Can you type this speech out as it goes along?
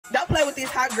play with these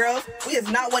hot girls. We is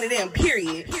not one of them,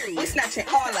 period. We snatching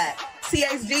all that.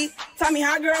 CHG, Tommy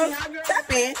Hot Girls,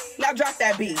 tap in. Now drop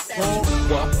that beat.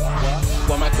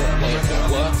 What my girl at?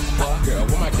 What girl?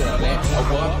 What my girl at?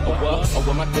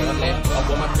 What my girl at?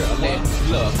 What my girl at?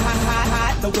 Look.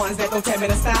 Hot, the ones that don't tell me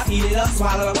to stop, eat it up,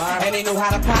 swallow them, and they know how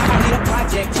to pop. I need a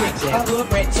project chick, a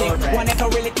good red chick, one that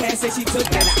don't really care, say she took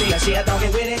that stick. She a dog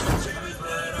with it.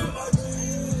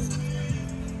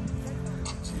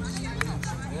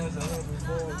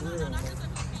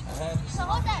 So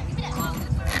hold that, give me that.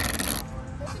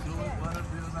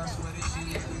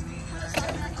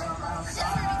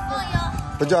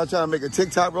 But y'all trying to make a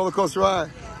TikTok roller coaster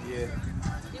ride? Yeah.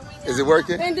 Is it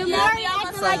working? And Damari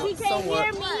acting like he can't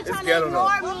hear me. He's trying to ignore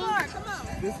me. Come on.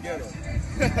 This ghetto.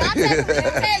 I'm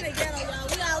taking the ghetto, y'all.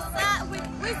 We outside. We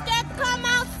scared to come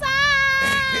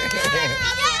outside.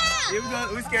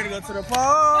 Yeah, we scared to go to the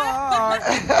park.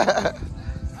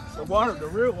 The water, the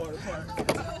real water park.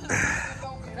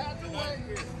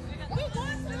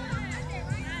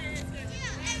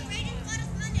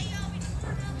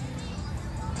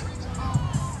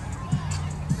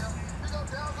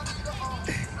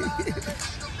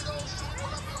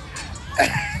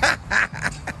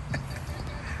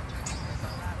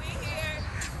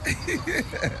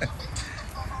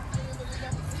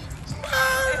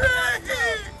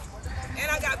 And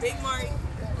I got Big Mari.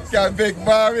 Got Big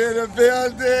Mari in the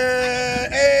building.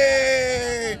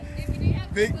 Hey!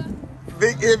 Big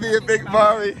Ivy and Big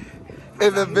Mari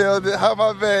in the building. How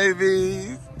my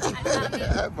babies?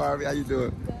 Hi, Mari. How you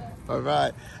doing? All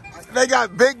right. They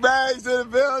got big bags in the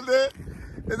building.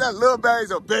 Is that little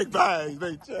bags or big bags,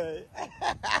 Big Trey?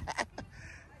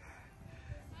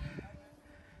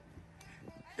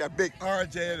 Got big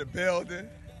RJ in the building.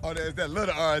 Oh, there's that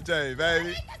little RJ,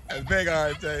 baby. That's big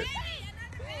RJ.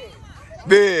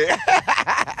 Big.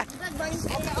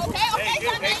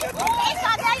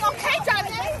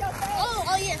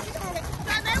 Oh, yeah.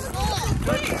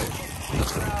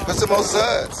 Put some more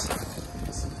suds.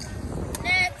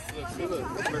 Next.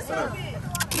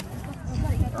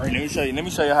 All right, let me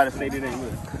show you how to fade it in.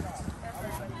 Look.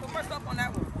 Put more stuff on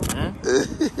that one.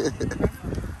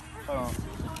 Hold on.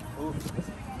 Ooh.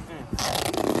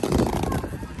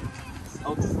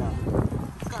 Hold this down.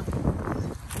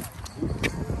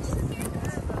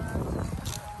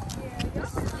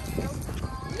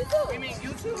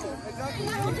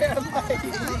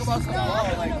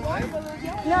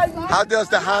 How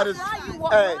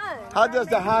does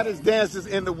the hottest dancers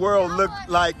in the world look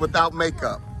like without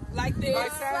makeup? Like this.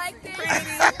 Like this.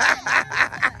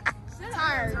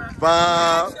 Tired.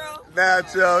 Bob,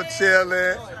 natural,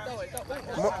 chilling.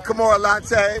 Kamora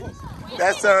Latte.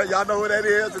 That's her. Y'all know who that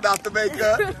is without the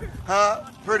makeup?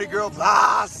 Huh? Pretty girl,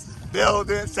 boss,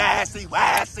 building, sassy,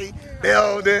 wassy,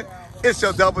 building. It's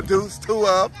your double deuce, two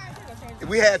up. If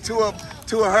we had two of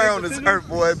her on this earth,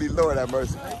 boy, it'd be Lord have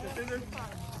mercy.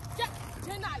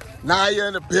 Naya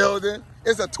in the building.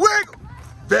 It's a twiggle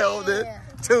building,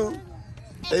 two.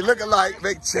 They looking like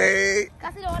Big Che.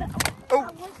 Oh.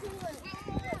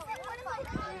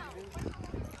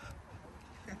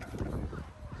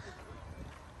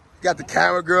 Got the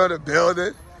camera girl in the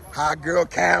building. Hot girl,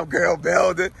 cam girl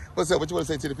building. What's up? What you want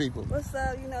to say to the people? What's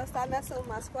up? You know, stop messing with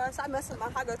my squad. Stop messing with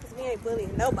my hot girl because we ain't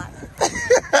bullying nobody.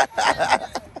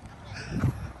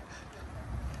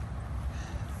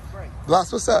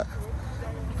 Bloss, what's up?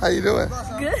 How you doing?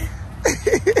 Good.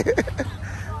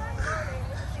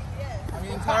 Are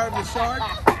you tired of the shark?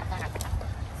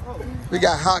 We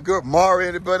got hot girl Mari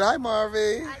in the building. Hi,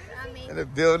 Marvy. In the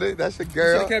building. That's your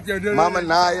girl. Mama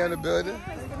Naya in the building.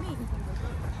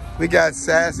 We got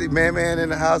Sassy Man in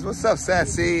the house. What's up,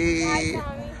 Sassy? Hi,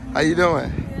 how you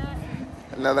doing?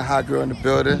 Another hot girl in the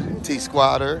building.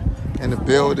 T-Squatter in the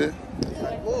building.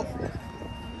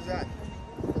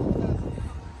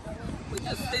 We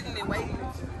just sitting and waiting.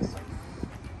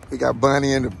 We got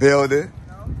Bunny in the building.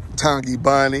 Tonguey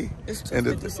Bunny. It's in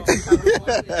the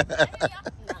 2:56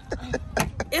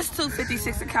 It's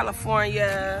 2:56 in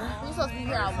California. We're supposed to be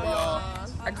here at 1.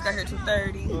 I just got here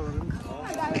 2:30.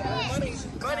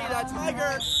 Bunny, that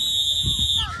tiger.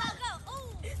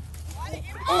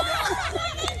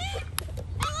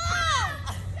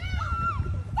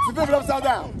 Flip it upside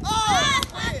down. Oh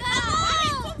my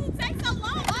God! It takes so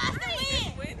long. What's the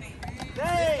win?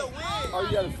 Oh,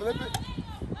 you gotta flip it?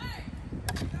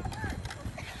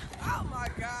 Oh my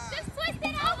God. Just twist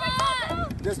it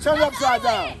over. Just turn it upside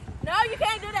down. No, you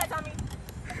can't do that, Tommy.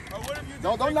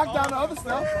 Don't knock down the other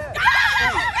stuff.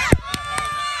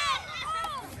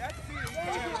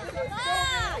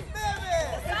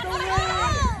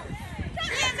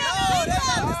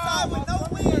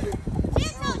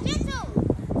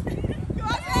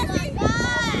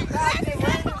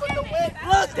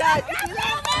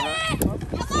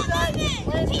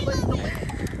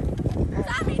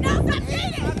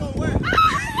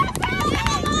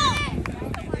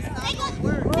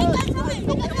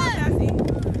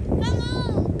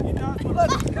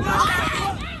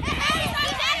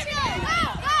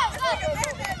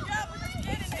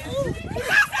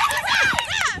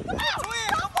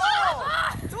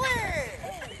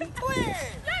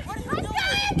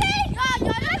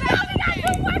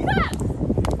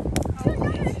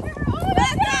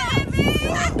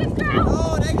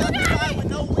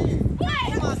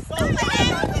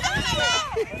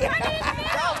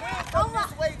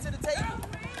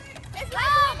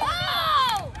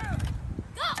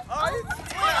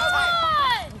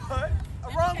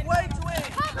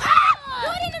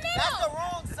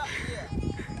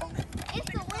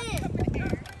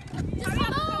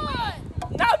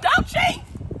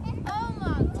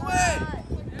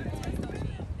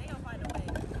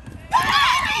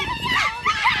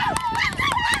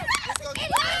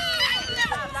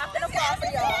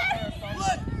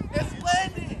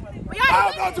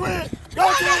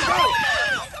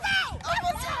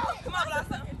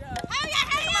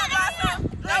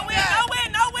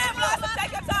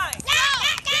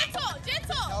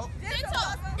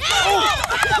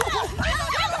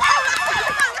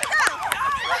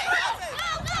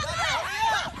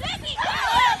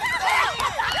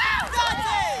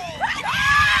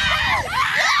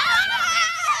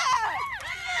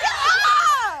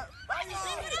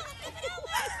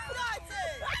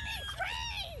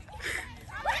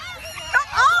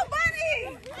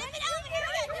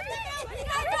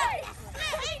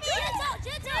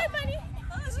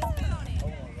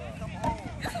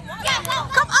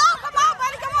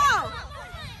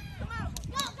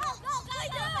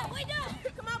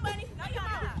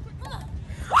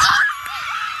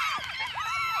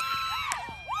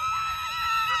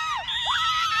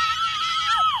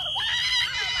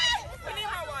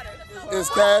 is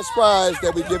cash prize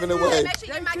that we're giving away. Make sure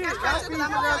you get my cash prize because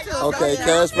I'm a girl too. Okay,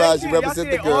 cash prize. You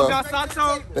represent the girl.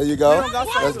 There you go.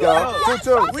 Let's go.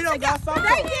 2-2. We don't got socks on.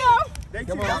 Thank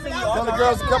you. Come on. Tell the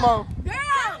girls to come on. Girl.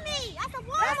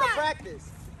 That's a practice.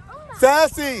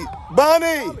 Sassy,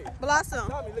 Bonnie. Blossom.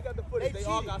 Tommy, look at the footage. They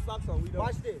all got socks on. We don't.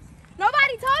 Watch this.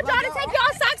 Nobody told y'all to take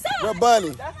y'all socks off. Well,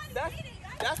 Bunny.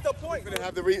 That's the point. We're gonna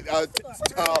have the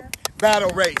battle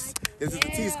race. This is the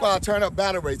T-Squad Turn Up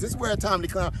battle race. This is where Tommy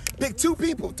the Clown pick 2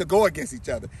 people to go against each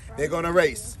other. They're gonna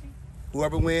race.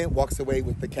 Whoever wins walks away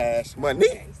with the cash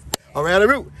money. Around the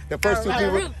route. The first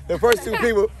two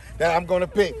people that I'm gonna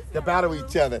pick to battle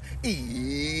each other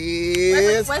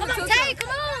is. Come on, Tay, come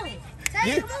on.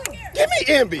 Tay, come on. Give me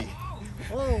Envy.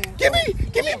 Give me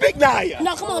Big Naya.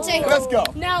 No, come on, Tay. Let's go.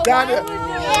 No. Down there.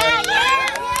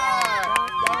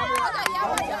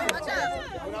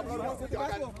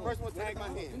 First one tag my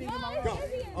hand. Go.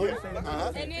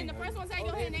 And then the first one tag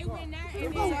your hand, they win that.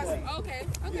 And then, okay.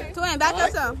 Twin, back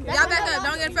up some. Y'all back up.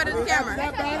 Don't get in front of the camera.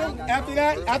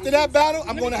 After that battle,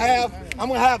 I'm gonna have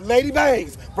Lady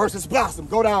Bangs versus Blossom.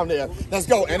 Go down there. Let's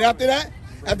go. And after that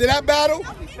battle,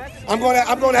 I'm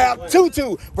gonna have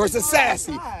Tutu versus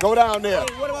Sassy. Go down there.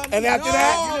 And after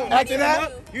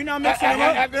that, you're not mixing them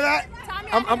up. After that,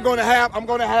 I'm gonna have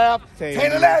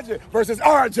Taylor Legend versus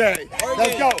RJ.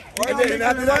 Let's go. And then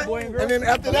after that,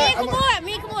 after that, I'm gonna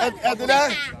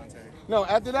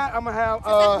have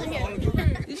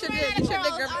You should do girl.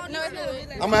 No, it's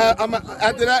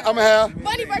after that, I'm gonna have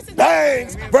Bunny versus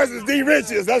Bangs versus D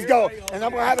Riches. Let's go. And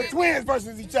I'm gonna have the twins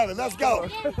versus each other. Let's go.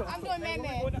 I'm doing man.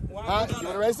 Huh? You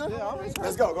want to race her?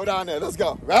 Let's go. Go down there. Let's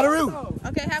go. Rotary.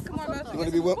 Okay, come on, bro. You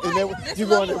want to be in there? You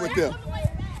going there with them?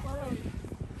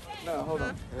 No, hold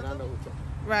on. And I know what's up.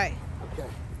 Right. Okay.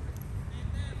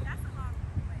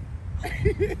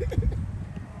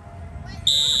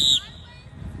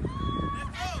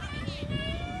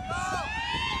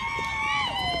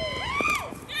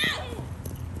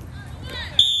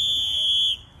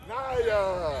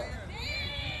 Naya.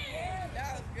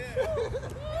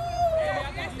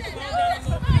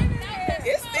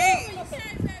 It's these.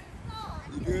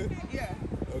 You good? Yeah.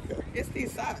 Okay. It's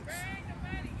these socks.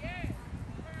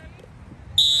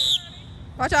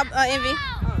 Watch out, Envy. No.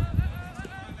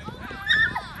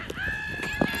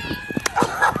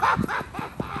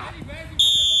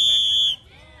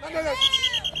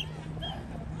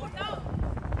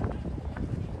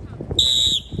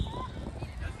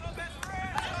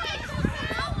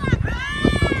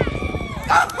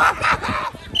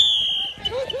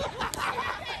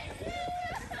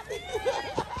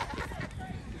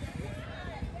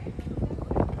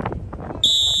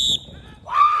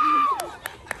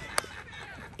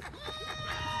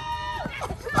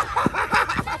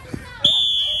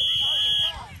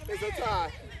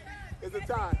 It's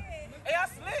a tie. Hey, I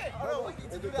slid. Hold on.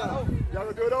 It's a tie. Y'all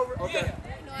gonna do it over? Okay. I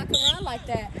know I can run like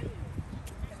that. Come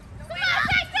on, I'm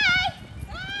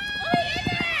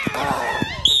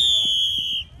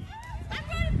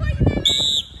running for you,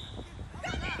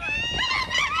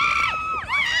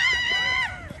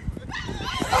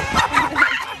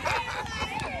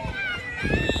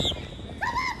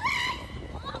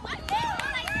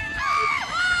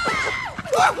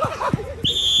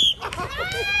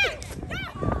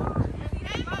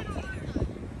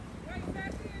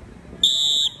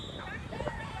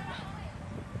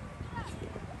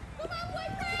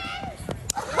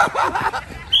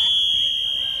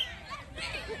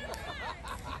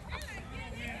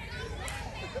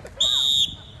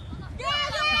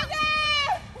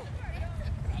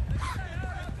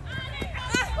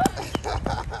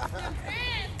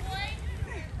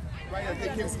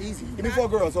 It's easy. Give me 4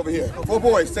 girls over here. 4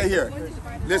 boys, stay here.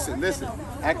 Listen.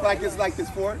 Act like it's like this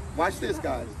for it. Watch this,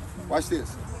 guys. Watch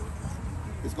this.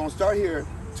 It's gonna start here.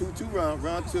 2-2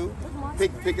 run 2.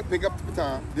 Pick up the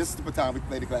baton. This is the baton. We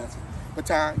play the classes.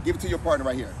 Baton. Give it to your partner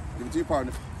right here. Give it to your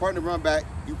partner. Partner run back.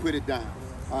 You put it down.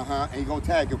 And you gonna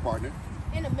tag your partner.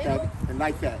 in the middle. And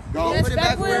like that. Go. Put it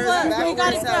back where it was. You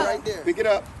got it right there. Pick it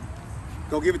up.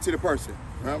 Go give it to the person.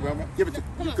 Give it to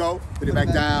you. Go. Put it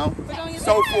back down.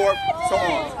 So forth. So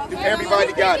on.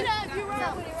 Everybody got it.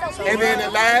 And then the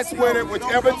last winner,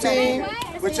 whichever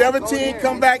team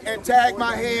come back and tag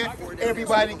my hand,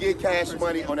 everybody get cash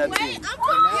money on that team.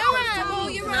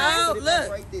 No,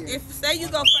 look. If say you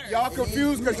go first. Y'all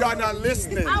confused because y'all not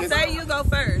listening. Say you go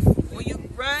first. When you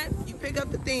run, you pick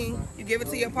up the thing, you give it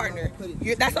to your partner.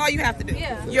 That's all you have to do.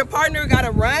 Yeah. Your partner got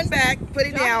to run back, put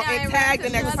it down, and tag the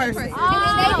next person.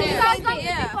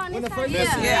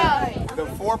 The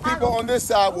 4 people on this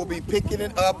side will be picking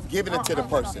it up, giving it to the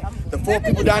person. The 4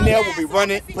 people down there will be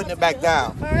running, putting it back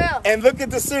down. And look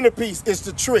at the centerpiece. It's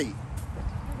the tree.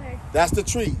 That's the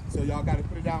tree. So y'all got to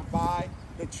put it down by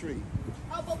the tree.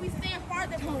 Oh, but we stand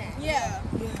farther from that. Yeah.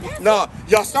 No,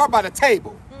 y'all start by the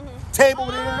table. Table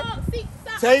there.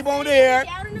 Table there.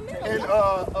 And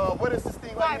what is this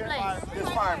thing right here? This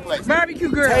fireplace. Barbecue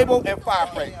girl. Table and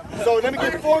fireplace. So let me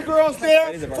get 4 girls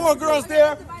there, 4 girls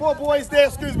there, 4 boys there.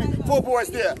 Excuse me, 4 boys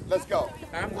there. Let's go.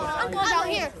 I'm going out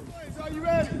here. Are you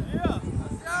ready? Yeah.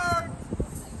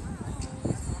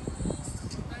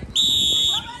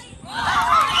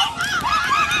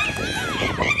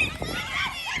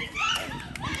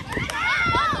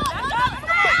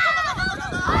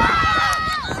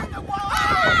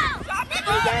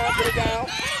 Put it down.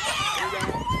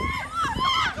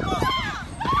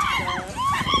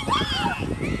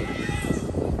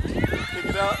 Pick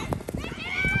it up.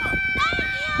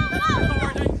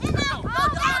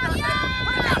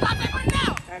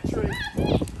 That tree.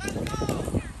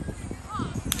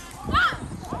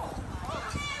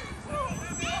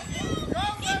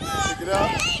 Pick it up.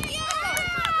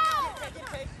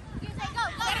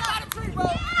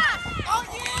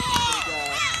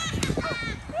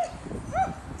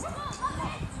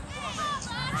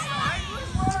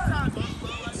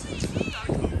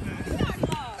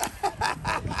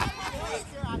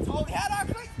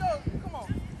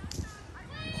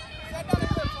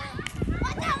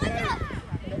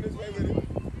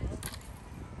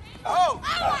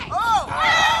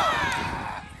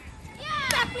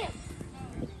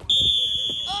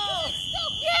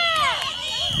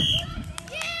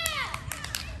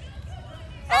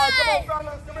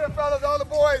 Come here, fellas, all the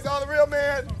boys, all the real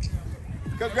men.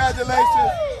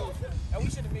 Congratulations. And we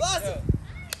should have mixed it up.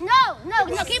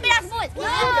 No, keep it as boys.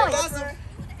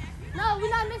 No, we're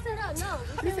not mixing it up. No.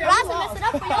 Blossom messed it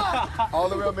up for y'all. All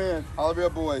the real men, all the real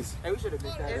boys. Hey, we should have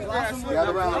mixed that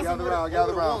up.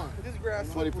 Gather around.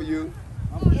 20 for you.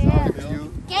 Yeah. 20 for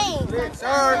you. Game.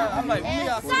 Sir, I'm like,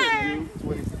 Sir.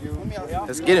 20 for you.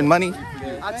 let's get in money.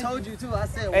 I told you too. I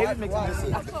said, Hey, watch, let's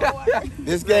watch. mix this.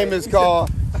 This game is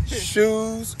called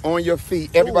Shoes on Your Feet.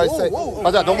 Everybody say,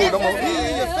 watch out, don't move. If you don't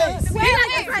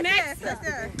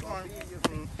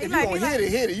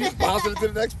hit it. You bounce it to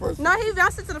the next person. No, he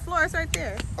bounced it to the floor. It's right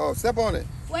there. Oh, step on it.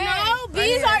 No,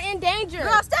 bees are in danger.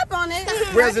 Girl, step on it.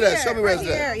 Where's it at? Show me where it's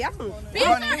Here, at. y'all. Bees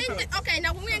are in okay,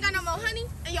 now when we ain't got no more honey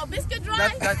and your biscuit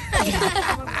dry.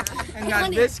 And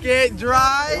got biscuit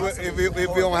dry. If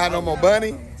we don't have no more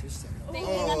bunny. Then you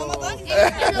ain't got no more bunny.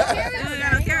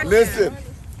 Listen,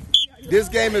 this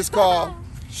game is called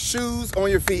Shoes on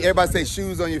Your Feet. Everybody say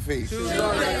shoes on your feet.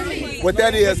 What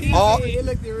that is,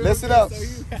 listen up.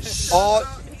 All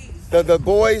the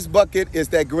boys' bucket is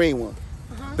that green one.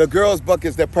 The girls' bucket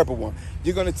is that purple one.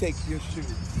 You're gonna take your shoes.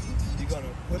 You're gonna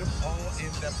put them all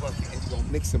in that bucket and you're gonna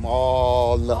mix them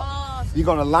all up. You're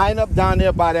gonna line up down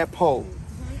there by that pole.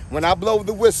 When I blow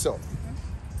the whistle,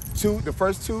 the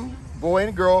first 2, boy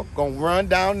and girl, gonna run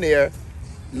down there,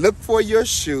 look for your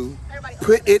shoe,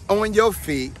 put it on your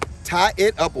feet, tie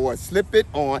it up or slip it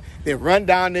on, then run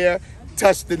down there,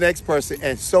 touch the next person,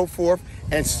 and so forth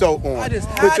and so on.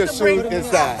 Put your shoes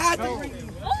inside.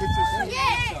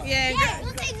 Yeah.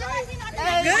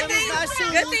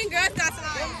 Good thing girls got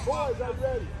some. Boys, are you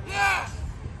ready? Yeah.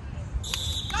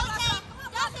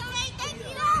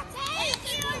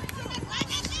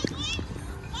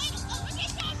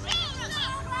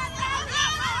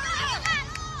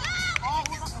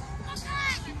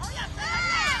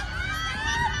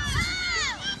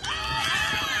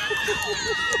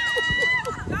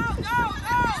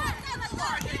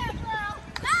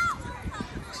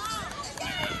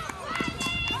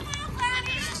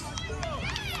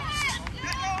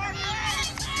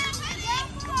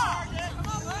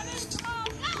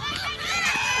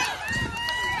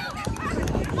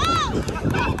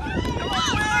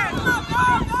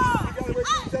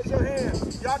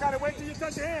 Y'all gotta wait till you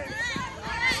touch your hand.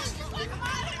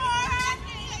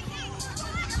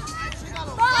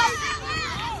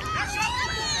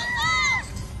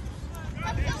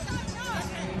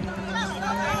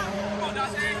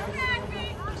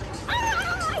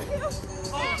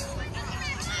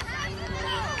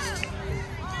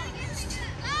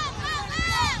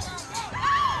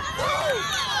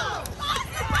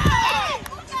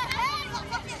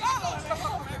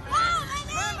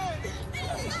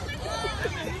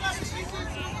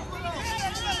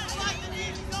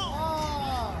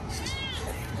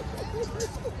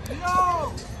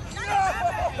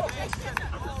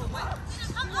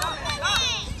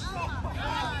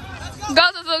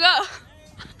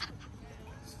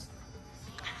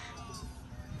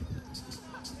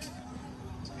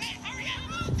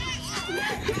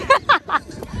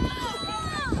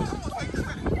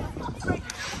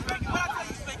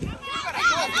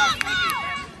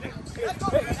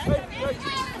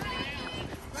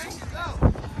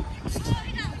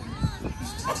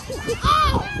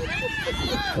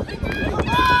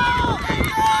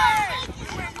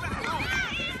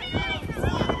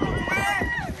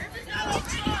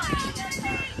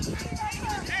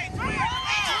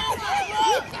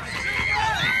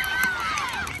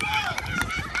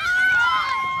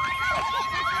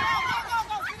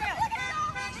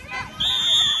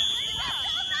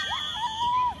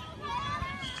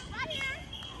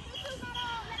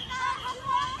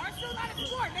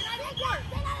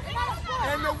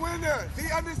 And the winner,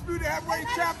 the undisputed heavyweight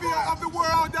champion of the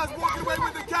world that's walking away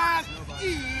with the cash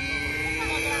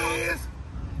is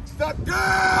the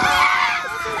GIRLZ!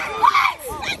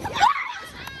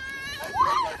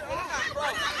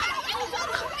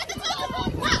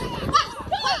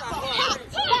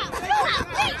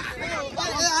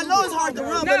 I know it's hard to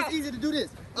run, but it's easy to do this.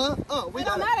 We It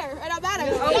don't got it. matter. It don't matter.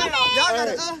 Y'all got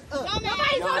it.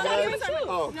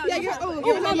 Yeah, you're. Oh,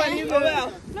 give me my money.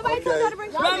 Nobody told you how to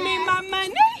bring. Run me my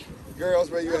money. GIRLZ,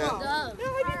 where you at?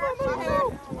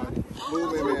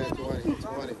 Move in, man.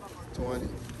 20.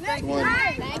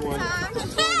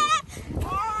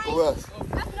 Who else?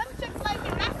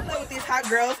 With these hot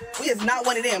girls, we is not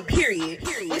one of them, period.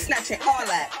 We snatching all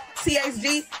that.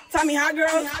 THG, Tommy Hot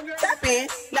Girls, step in,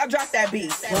 now drop that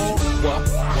beat.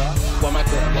 Where my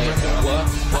girl at?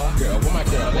 What? Girl, where my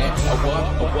girl at?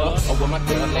 Where my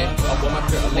girl at? Where my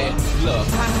girl at? Look.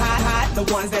 Hot, the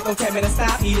ones that don't tell me to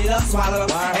stop, eat it up, swallow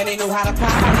it, and they know how to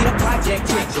pop. I need a project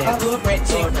chick, a hood red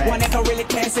chick, one that don't really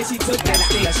care, say she took that.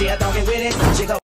 She a doggy with it, she go.